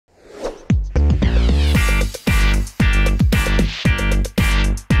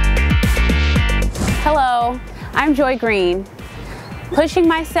I'm Joy Green. Pushing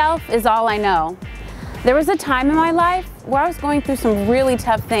myself is all I know. There was a time in my life where I was going through some really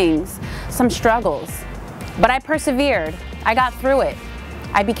tough things, some struggles, but I persevered. I got through it.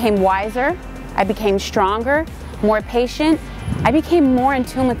 I became wiser, I became stronger, more patient, I became more in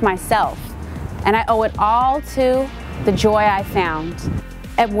tune with myself, and I owe it all to the joy I found.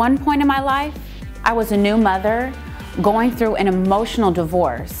 At one point in my life, I was a new mother, going through an emotional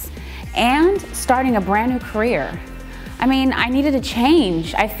divorce, and starting a brand new career. I mean, I needed a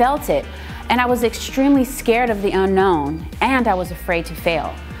change. I felt it. And I was extremely scared of the unknown, and I was afraid to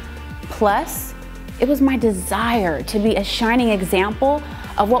fail. Plus, it was my desire to be a shining example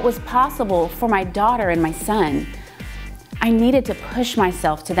of what was possible for my daughter and my son. I needed to push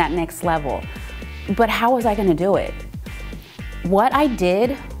myself to that next level. But how was I going to do it? What I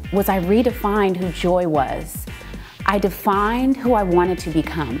did was I redefined who Joy was. I defined who I wanted to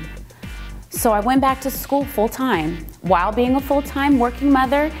become. So I went back to school full-time while being a full-time working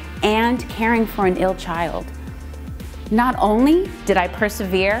mother and caring for an ill child. Not only did I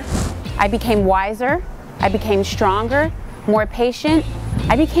persevere, I became wiser, I became stronger, more patient,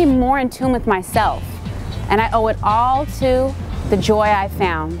 I became more in tune with myself, and I owe it all to the joy I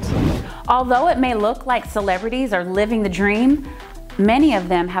found. Although it may look like celebrities are living the dream, many of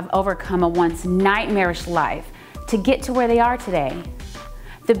them have overcome a once nightmarish life to get to where they are today.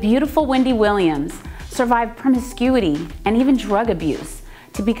 The beautiful Wendy Williams survived promiscuity and even drug abuse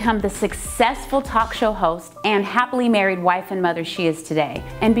to become the successful talk show host and happily married wife and mother she is today.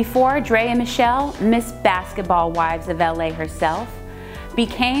 And before Drea Michelle, Miss Basketball Wives of LA herself,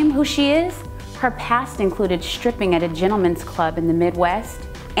 became who she is, her past included stripping at a gentleman's club in the Midwest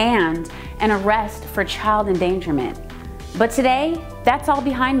and an arrest for child endangerment. But today, that's all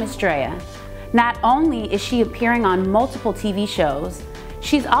behind Miss Drea. Not only is she appearing on multiple TV shows,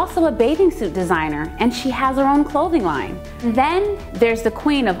 she's also a bathing suit designer, and she has her own clothing line. Then there's the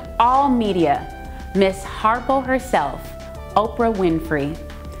queen of all media, Miss Harpo herself, Oprah Winfrey.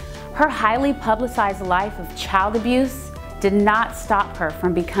 Her highly publicized life of child abuse did not stop her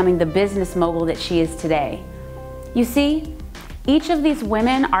from becoming the business mogul that she is today. You see, each of these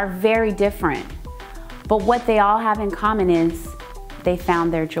women are very different, but what they all have in common is they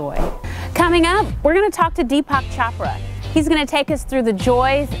found their joy. Coming up, we're going to talk to Deepak Chopra. He's going to take us through the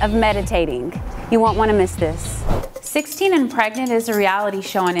joys of meditating. You won't want to miss this. 16 and Pregnant is a reality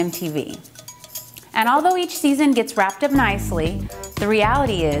show on MTV. And although each season gets wrapped up nicely, the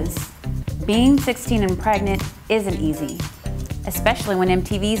reality is being 16 and pregnant isn't easy, especially when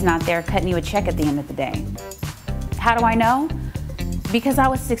MTV's not there cutting you a check at the end of the day. How do I know? Because I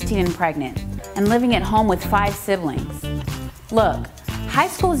was 16 and pregnant and living at home with 5 siblings. Look, high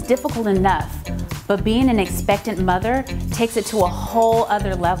school is difficult enough, but being an expectant mother takes it to a whole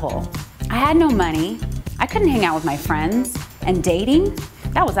other level. I had no money, I couldn't hang out with my friends, and dating,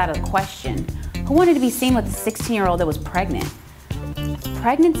 that was out of the question. Who wanted to be seen with a 16-year-old that was pregnant?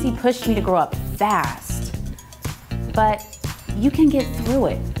 Pregnancy pushed me to grow up fast, but you can get through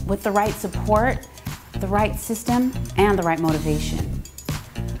it with the right support, the right system, and the right motivation.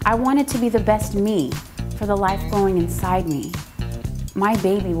 I wanted to be the best me for the life growing inside me. My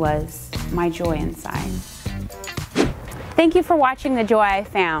baby was my joy inside. Thank you for watching The Joy I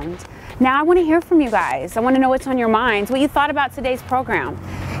Found. Now I want to hear from you guys. I want to know what's on your minds, what you thought about today's program.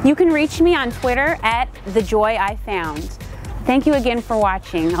 You can reach me on Twitter at The Joy I Found. Thank you again for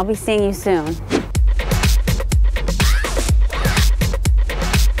watching. I'll be seeing you soon.